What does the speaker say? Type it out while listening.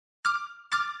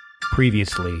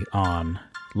Previously on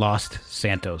Lost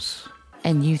Santos.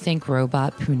 And you think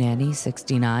Robot Punani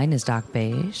 69 is Doc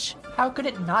Beige? How could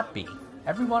it not be?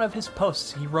 Every one of his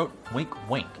posts he wrote wink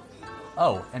wink.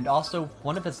 Oh, and also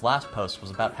one of his last posts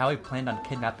was about how he planned on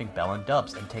kidnapping Bell and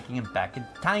Dubs and taking him back in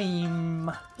time.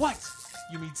 What?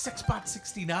 You mean Sexbot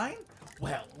 69?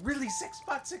 Well, really,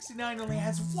 Sexbot 69 only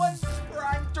has one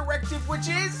prime directive, which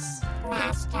is...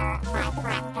 Master, my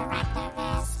prime directive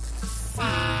is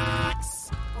sex.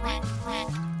 Wink,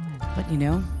 wink. But you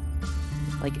know,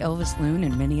 like Elvis Loon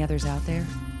and many others out there,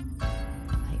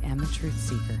 I am a truth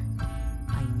seeker.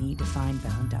 I need to find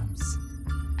Bell and Dubs.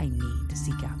 I need to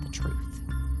seek out the truth.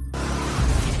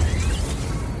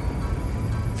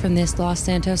 From this Lost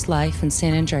Santos Life in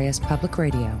San Andreas Public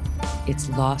Radio, it's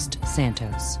Lost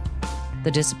Santos,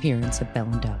 the disappearance of Bell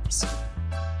and Dubs.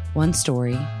 One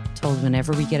story told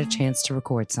whenever we get a chance to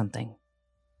record something.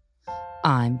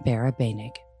 I'm Barra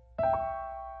Bainig.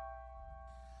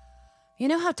 You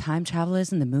know how time travel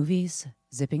is in the movies?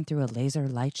 Zipping through a laser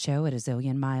light show at a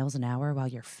zillion miles an hour while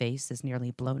your face is nearly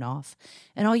blown off,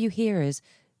 and all you hear is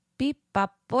beep,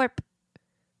 bop, borp.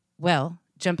 Well,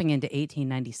 jumping into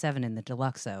 1897 in the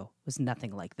Deluxo was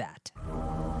nothing like that. Oh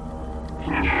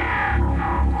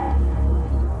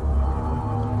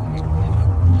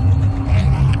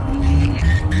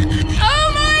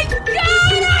my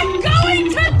God! I'm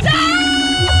going to die!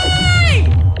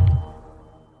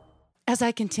 As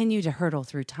I continue to hurtle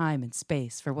through time and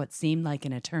space for what seemed like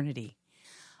an eternity.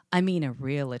 I mean a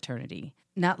real eternity.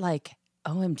 Not like,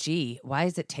 OMG, why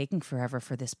is it taking forever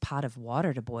for this pot of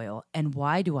water to boil? And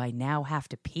why do I now have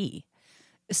to pee?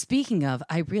 Speaking of,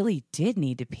 I really did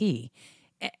need to pee.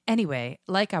 Anyway,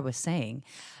 like I was saying,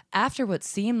 after what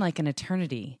seemed like an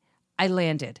eternity, I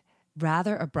landed,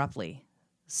 rather abruptly.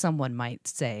 Someone might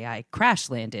say I crash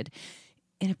landed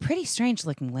in a pretty strange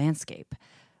looking landscape.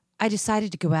 I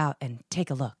decided to go out and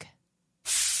take a look.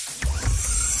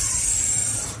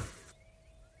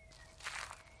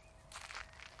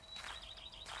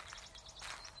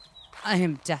 I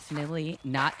am definitely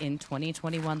not in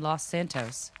 2021 Los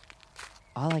Santos.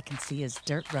 All I can see is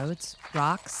dirt roads,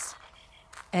 rocks,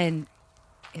 and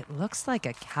it looks like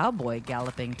a cowboy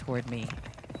galloping toward me.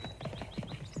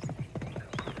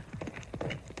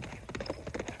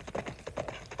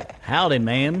 Howdy,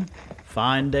 ma'am.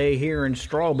 Fine day here in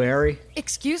Strawberry.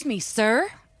 Excuse me, sir.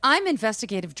 I'm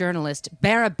investigative journalist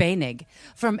Barra Bainig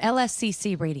from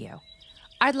LSCC Radio.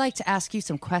 I'd like to ask you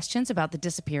some questions about the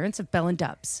disappearance of Bell and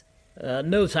Dubs.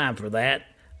 No time for that.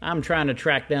 I'm trying to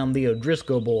track down the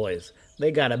O'Driscoll boys.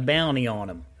 They got a bounty on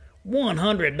them.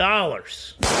 $100.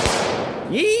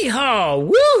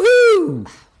 Yeehaw! Woohoo!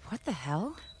 What the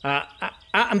hell?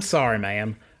 I'm sorry,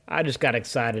 ma'am. I just got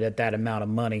excited at that amount of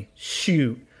money.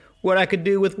 Shoot. What I could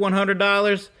do with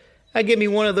 $100? I give me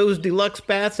one of those deluxe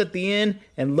baths at the inn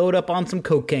and load up on some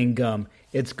cocaine gum.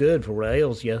 It's good for what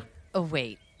ails ya. Oh,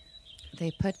 wait.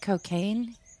 They put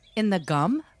cocaine in the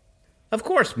gum? Of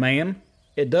course, ma'am.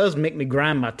 It does make me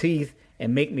grind my teeth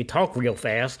and make me talk real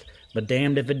fast, but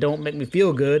damned if it don't make me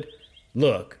feel good.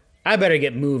 Look, I better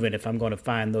get moving if I'm going to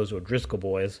find those O'Driscoll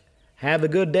boys. Have a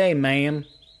good day, ma'am.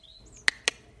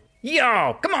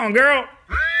 Y'all, come on, girl!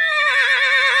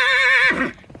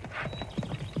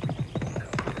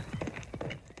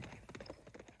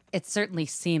 It certainly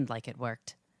seemed like it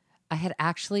worked. I had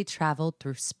actually traveled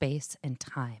through space and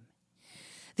time.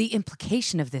 The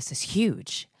implication of this is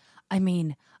huge. I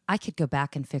mean, I could go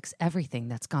back and fix everything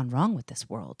that's gone wrong with this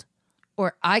world.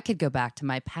 Or I could go back to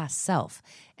my past self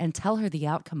and tell her the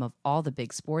outcome of all the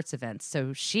big sports events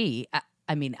so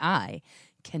I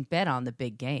can bet on the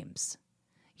big games.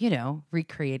 You know,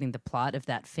 recreating the plot of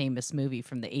that famous movie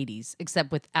from the 80s,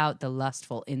 except without the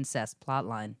lustful incest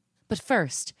plotline. But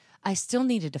first, I still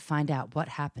needed to find out what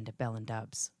happened to Bell and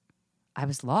Dubs. I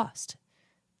was lost.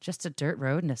 Just a dirt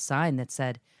road and a sign that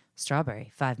said,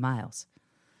 Strawberry, 5 miles.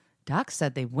 Doc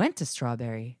said they went to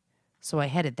Strawberry, so I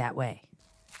headed that way.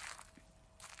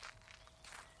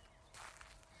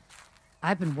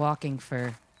 I've been walking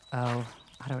for, about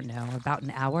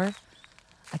an hour.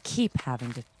 I keep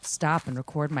having to stop and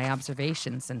record my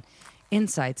observations and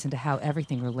insights into how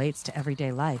everything relates to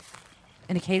everyday life.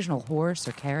 An occasional horse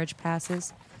or carriage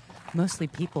passes, mostly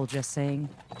people just saying,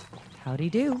 howdy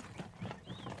do.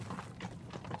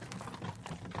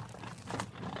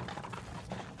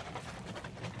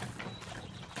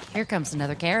 Here comes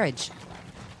another carriage.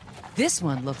 This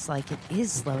one looks like it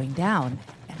is slowing down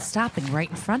and stopping right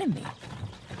in front of me.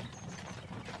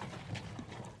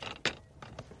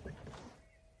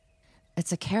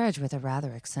 It's a carriage with a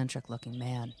rather eccentric-looking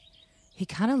man. He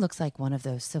kind of looks like one of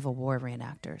those Civil War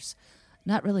reenactors.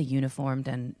 Not really uniformed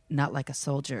and not like a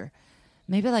soldier.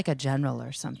 Maybe like a general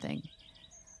or something.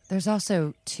 There's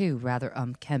also 2 rather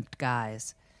unkempt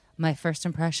guys. My first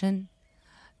impression?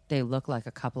 They look like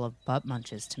a couple of butt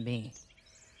munches to me.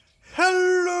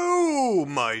 Hello,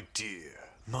 my dear.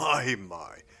 My.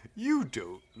 You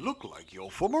don't look like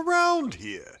you're from around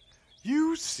here.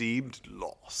 You seemed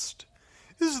lost.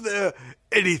 Is there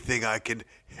anything I can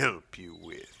help you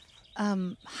with?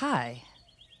 Hi.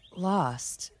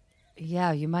 Lost.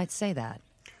 Yeah, you might say that.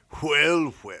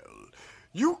 Well.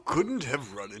 You couldn't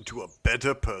have run into a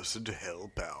better person to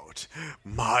help out.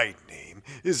 My name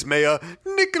is Mayor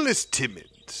Nicholas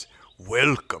Timmons.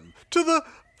 Welcome to the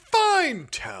fine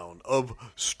town of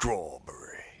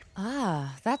Strawberry.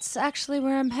 Ah, that's actually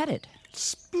where I'm headed.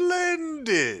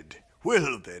 Splendid!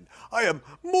 Well then, I am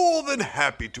more than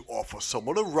happy to offer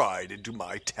someone a ride into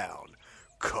my town.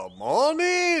 Come on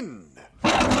in!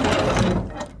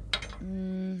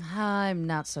 I'm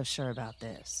not so sure about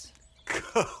this.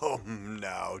 Come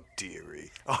now,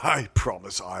 dearie. I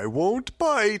promise I won't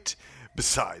bite.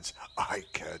 Besides, I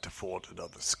can't afford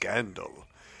another scandal.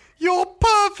 You're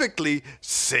perfectly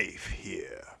safe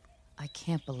here. I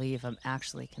can't believe I'm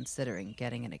actually considering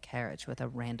getting in a carriage with a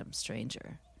random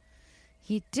stranger.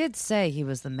 He did say he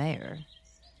was the mayor.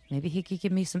 Maybe he could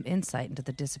give me some insight into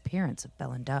the disappearance of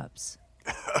Bell and Dubs.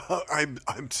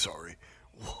 I'm sorry.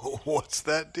 What's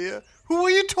that, dear? Who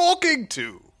are you talking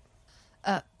to?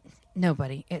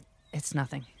 Nobody. It's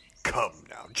nothing. Come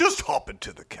now, just hop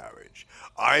into the carriage.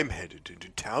 I'm headed into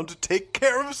town to take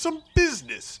care of some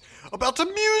business about a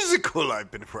musical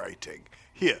I've been writing.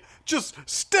 Here, just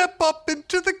step up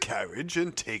into the carriage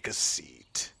and take a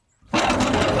seat.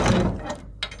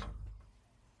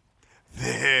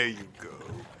 There you go.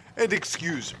 And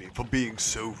excuse me for being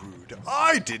so rude.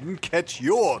 I didn't catch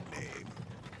your name.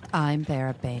 I'm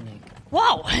Bara Bainig.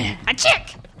 Whoa, a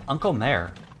chick! Uncle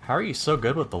Mayor, how are you so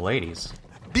good with the ladies?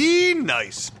 Be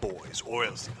nice, boys, or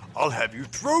else I'll have you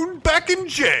thrown back in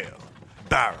jail.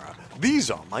 Bara, these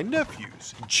are my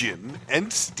nephews, Jim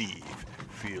and Steve.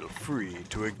 Feel free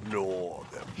to ignore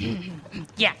them.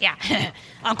 Yeah.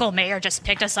 Uncle Mayor just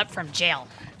picked us up from jail.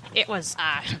 It was,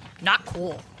 not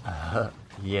cool.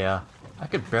 Yeah, I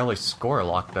could barely score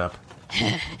locked up.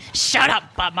 Shut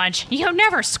up, butt munch. You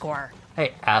never score.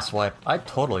 Hey, asswipe, I'd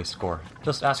totally score.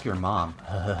 Just ask your mom.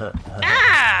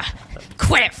 Ah!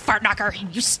 Quit it, fart knocker.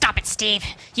 You stop it, Steve.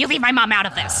 You leave my mom out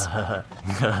of this.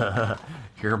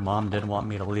 Your mom didn't want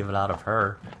me to leave it out of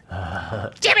her.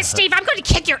 Damn it, Steve, I'm going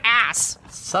to kick your ass.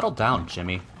 Settle down,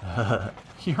 Jimmy.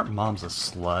 Your mom's a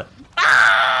slut.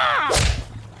 Ah!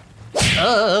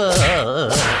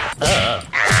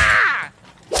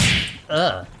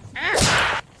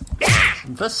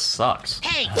 This sucks.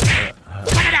 Hey,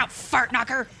 cut it out, fart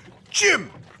knocker. Jim,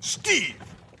 Steve,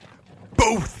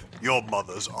 both your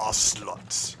mothers are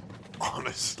sluts.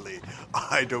 Honestly,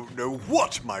 I don't know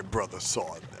what my brother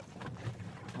saw in them.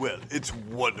 Well, it's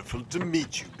wonderful to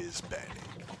meet you, Miss Banning.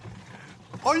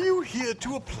 Are you here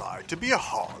to apply to be a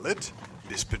harlot?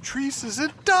 Miss Patrice is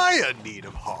in dire need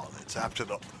of harlots after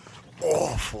the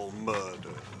awful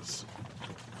murders.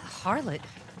 Harlot?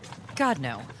 God,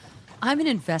 no. I'm an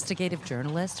investigative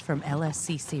journalist from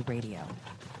LSCC Radio.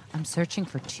 I'm searching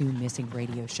for 2 missing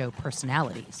radio show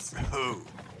personalities. Oh,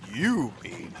 you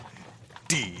mean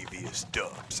Devious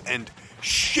Dubs and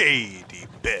Shady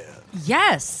Bell.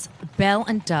 Yes! Bell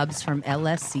and Dubs from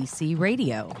LSCC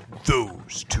Radio.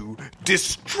 Those 2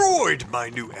 destroyed my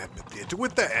new amphitheater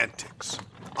with their antics.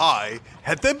 I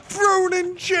had them thrown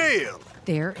in jail.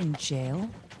 They're in jail?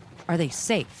 Are they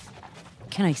safe?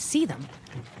 Can I see them?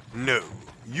 No,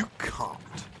 you can't.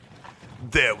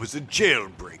 There was a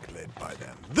jailbreak led by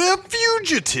them. They're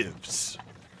fugitives.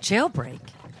 Jailbreak?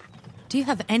 Do you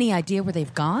have any idea where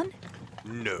they've gone?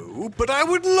 No, but I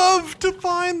would love to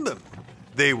find them.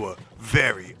 They were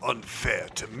very unfair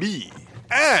to me,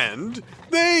 and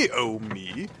they owe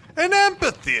me an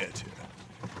amphitheater.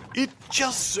 It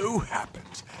just so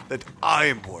happens that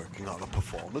I'm working on a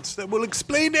performance that will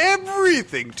explain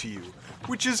everything to you,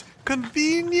 which is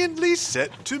conveniently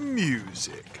set to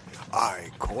music. I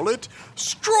call it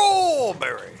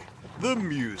Strawberry, the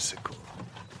musical.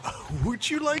 Would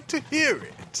you like to hear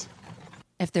it?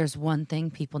 If there's one thing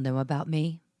people know about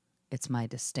me, it's my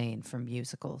disdain for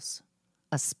musicals,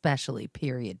 especially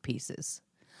period pieces.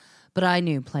 But I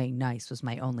knew playing nice was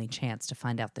my only chance to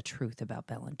find out the truth about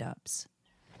Bell and Dubs.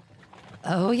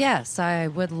 Oh, yes, I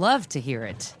would love to hear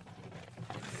it.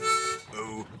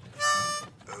 Oh,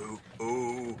 oh,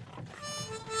 oh,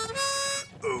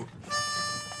 oh,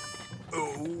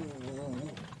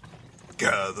 oh.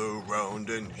 Gather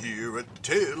round and hear it.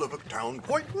 tale of a town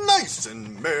quite nice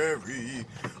and merry.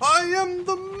 I am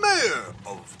the mayor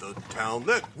of the town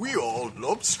that we all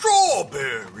love,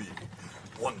 Strawberry.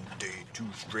 One day 2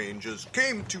 strangers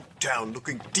came to town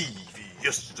looking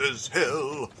devious as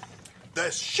hell. The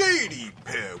shady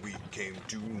pair we came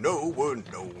to know were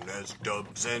known as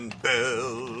Dubs and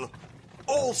Bell.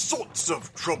 All sorts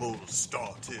of trouble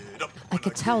started up. I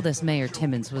could tell this Mayor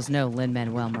Timmons was no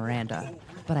Lin-Manuel Miranda,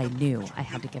 but I knew I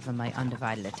had to give him my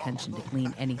undivided attention to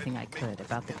glean anything I could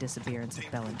about the disappearance of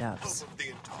Bell and Dubs. The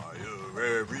entire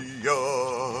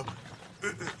area.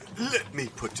 Let me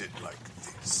put it like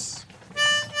this.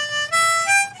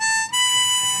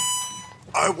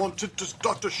 I wanted to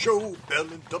start a show, Bell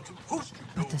and Dubs and host.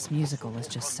 But this musical was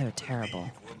just so terrible.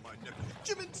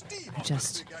 I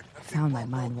just found my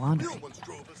mind wandering,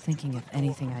 thinking of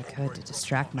anything I could to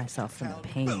distract myself from the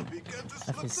pain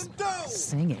of his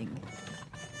singing.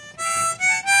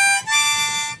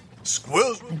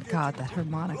 Squirrels. Thank God that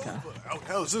harmonica.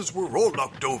 Outhouses were all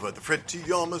knocked over. The Fred T.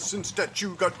 Armisen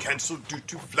statue got cancelled due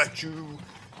to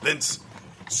flatulence.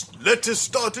 Lettuce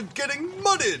started getting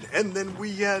mudded, and then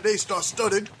we had a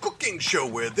star-studded cooking show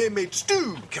where they made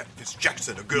stew. Catfish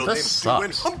Jackson, a girl named Stu,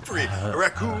 and Humphrey, a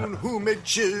raccoon who made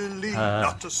chili.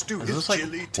 Not a stew, his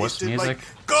chili tasted like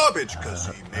garbage, because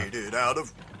he made it out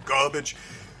of garbage.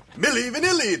 Milli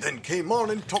Vanilli then came on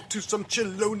and talked to some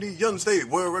Chilonians. They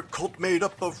were a cult made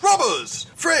up of robbers.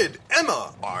 Fred,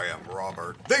 Emma, I am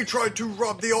Robert. They tried to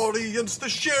rob the audience. The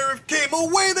sheriff came,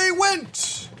 away they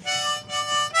went.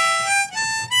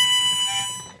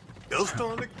 Bell's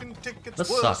tonic and tickets This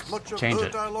was sucks. much of Change her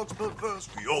it. dialogue's perverse.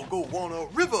 We all go on a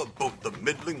riverboat. The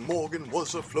middling Morgan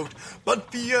was afloat, but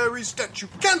Fieri's statue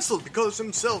cancelled because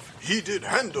himself he did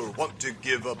handle. Want to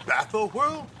give a bath a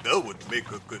whirl? Bell would make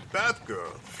a good bath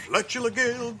girl. Fletcher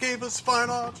Gale gave us fine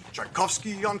art.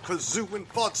 Tchaikovsky on kazoo and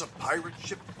fought a pirate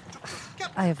ship.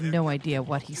 I have no idea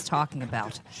what he's talking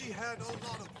about. She had a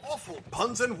lot of awful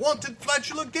puns and wanted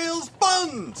Fletcher Gale's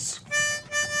buns.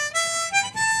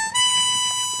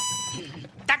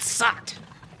 That sucked.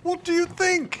 What do you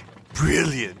think?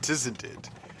 Brilliant, isn't it?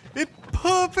 It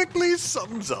perfectly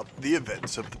sums up the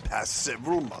events of the past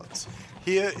several months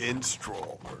here in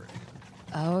Strawberry.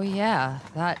 Oh, yeah,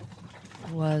 that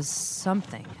was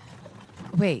something.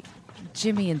 Wait,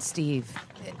 Jimmy and Steve,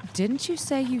 didn't you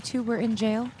say you two were in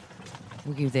jail?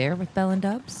 Were you there with Bell and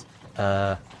Dubs?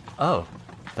 Oh,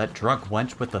 that drunk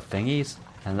wench with the thingies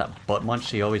and that butt munch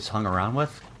she always hung around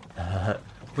with?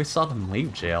 We saw them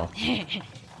leave jail.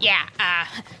 Yeah,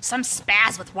 some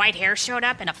spaz with white hair showed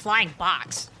up in a flying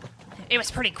box. It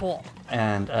was pretty cool.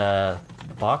 And, the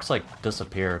box,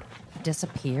 disappeared.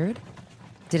 Disappeared?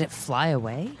 Did it fly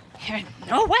away?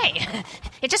 No way.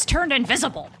 It just turned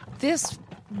invisible. This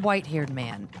white-haired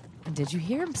man, did you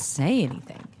hear him say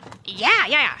anything?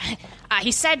 Yeah.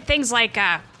 He said things like,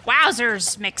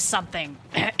 wowzers mix something.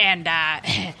 And,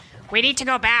 we need to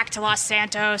go back to Los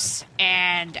Santos.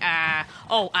 And,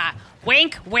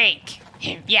 wink, wink.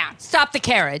 Yeah. Stop the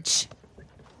carriage!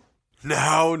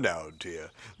 Now, dear,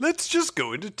 let's just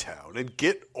go into town and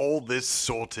get all this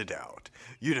sorted out.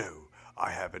 You know,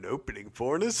 I have an opening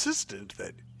for an assistant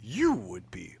that you would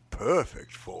be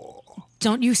perfect for.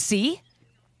 Don't you see?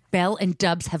 Bell and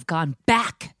Dubs have gone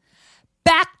back.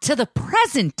 Back to the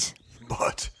present.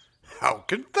 But how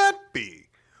can that be?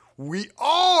 We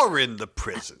are in the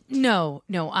present. No,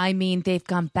 I mean they've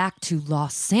gone back to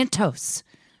Los Santos.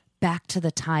 Back to the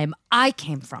time I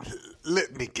came from.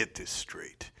 Let me get this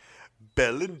straight.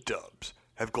 Bell and Dubs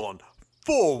have gone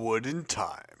forward in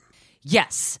time.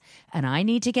 Yes, and I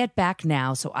need to get back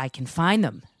now so I can find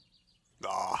them.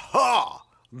 Aha!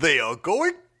 They are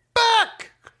going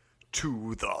back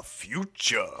to the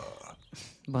future.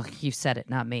 Well, you said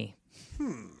it, not me.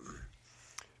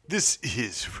 This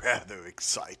is rather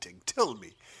exciting. Tell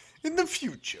me, in the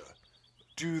future,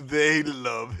 do they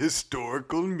love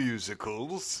historical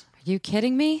musicals? Are you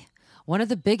kidding me? One of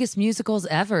the biggest musicals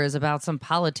ever is about some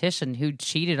politician who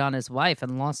cheated on his wife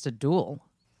and lost a duel.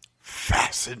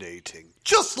 Fascinating.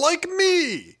 Just like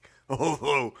me.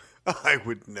 Although I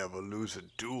would never lose a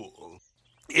duel.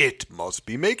 It must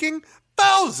be making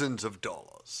thousands of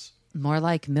dollars. More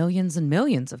like millions and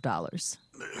millions of dollars.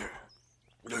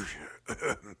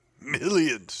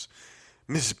 Millions.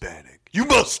 Miss Bannock, you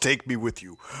must take me with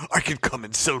you. I can come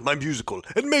and sell my musical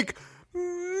and make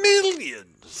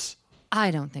millions. I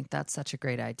don't think that's such a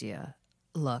great idea.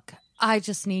 Look, I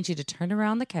just need you to turn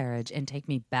around the carriage and take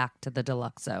me back to the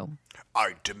Deluxo.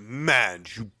 I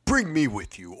demand you bring me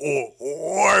with you,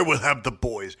 or I will have the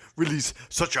boys release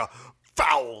such a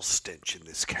foul stench in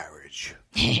this carriage.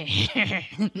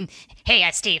 Hey,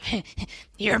 Steve,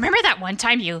 you remember that one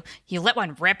time you let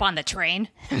one rip on the train?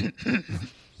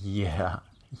 Yeah,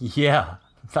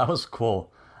 that was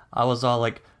cool. I was all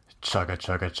like, chugga,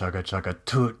 chugga, chugga, chugga,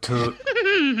 toot, toot.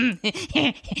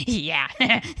 Yeah,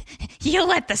 you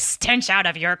let the stench out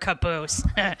of your caboose.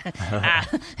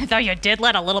 Though you did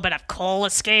let a little bit of coal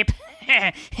escape,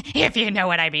 if you know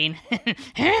what I mean.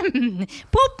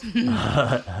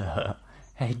 Boop.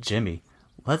 Hey, Jimmy,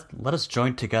 let us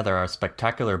join together our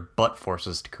spectacular butt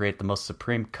forces to create the most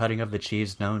supreme cutting of the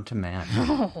cheese known to man.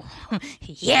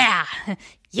 Yeah.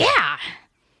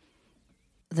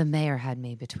 The mayor had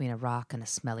me between a rock and a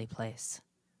smelly place.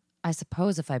 I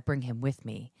suppose if I bring him with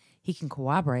me, he can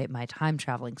corroborate my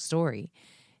time-traveling story,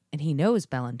 and he knows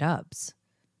Bell and Dubs.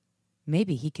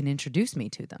 Maybe he can introduce me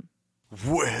to them.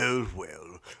 Well,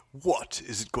 what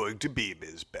is it going to be,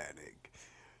 Ms. Banning?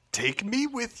 Take me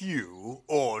with you,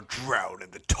 or drown in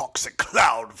the toxic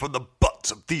cloud from the butts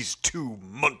of these two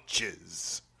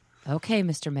munches. Okay,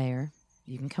 Mr. Mayor,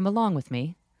 you can come along with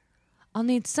me. I'll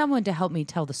need someone to help me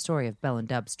tell the story of Bell and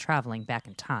Dubs traveling back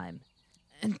in time.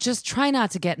 And just try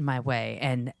not to get in my way,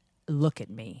 and look at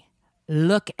me.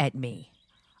 Look at me.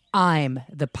 I'm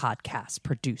the podcast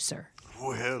producer.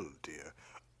 Well, dear,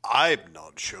 I'm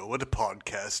not sure what a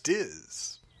podcast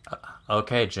is.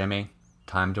 Okay, Jimmy,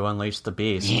 time to unleash the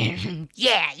beast.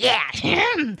 Yeah.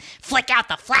 Flick out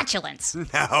the flatulence.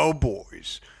 Now,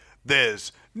 boys,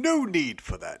 there's no need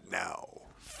for that now.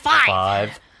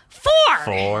 5, 4.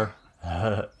 4,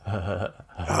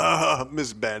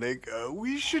 Miss Banning,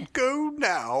 we should go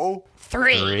now.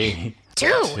 3,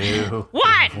 2, 2,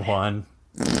 1. 1.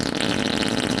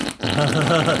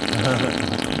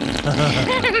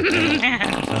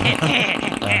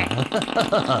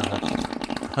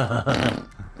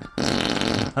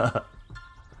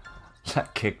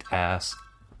 That kicked ass.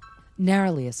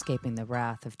 Narrowly escaping the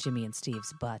wrath of Jimmy and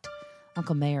Steve's butt,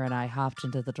 Uncle Mayor and I hopped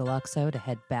into the Deluxo to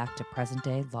head back to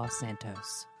present-day Los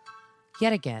Santos.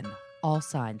 Yet again, all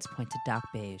signs point to Doc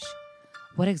Beige.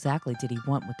 What exactly did he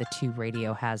want with the two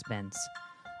radio has-beens?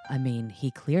 I mean,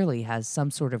 he clearly has some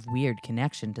sort of weird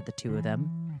connection to the two of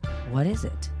them. What is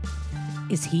it?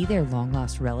 Is he their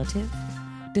long-lost relative?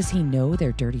 Does he know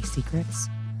their dirty secrets?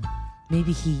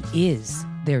 Maybe he is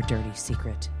their dirty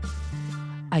secret.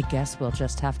 I guess we'll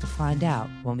just have to find out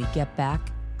when we get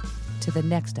back to the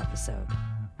next episode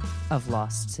of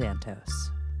Lost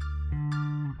Santos.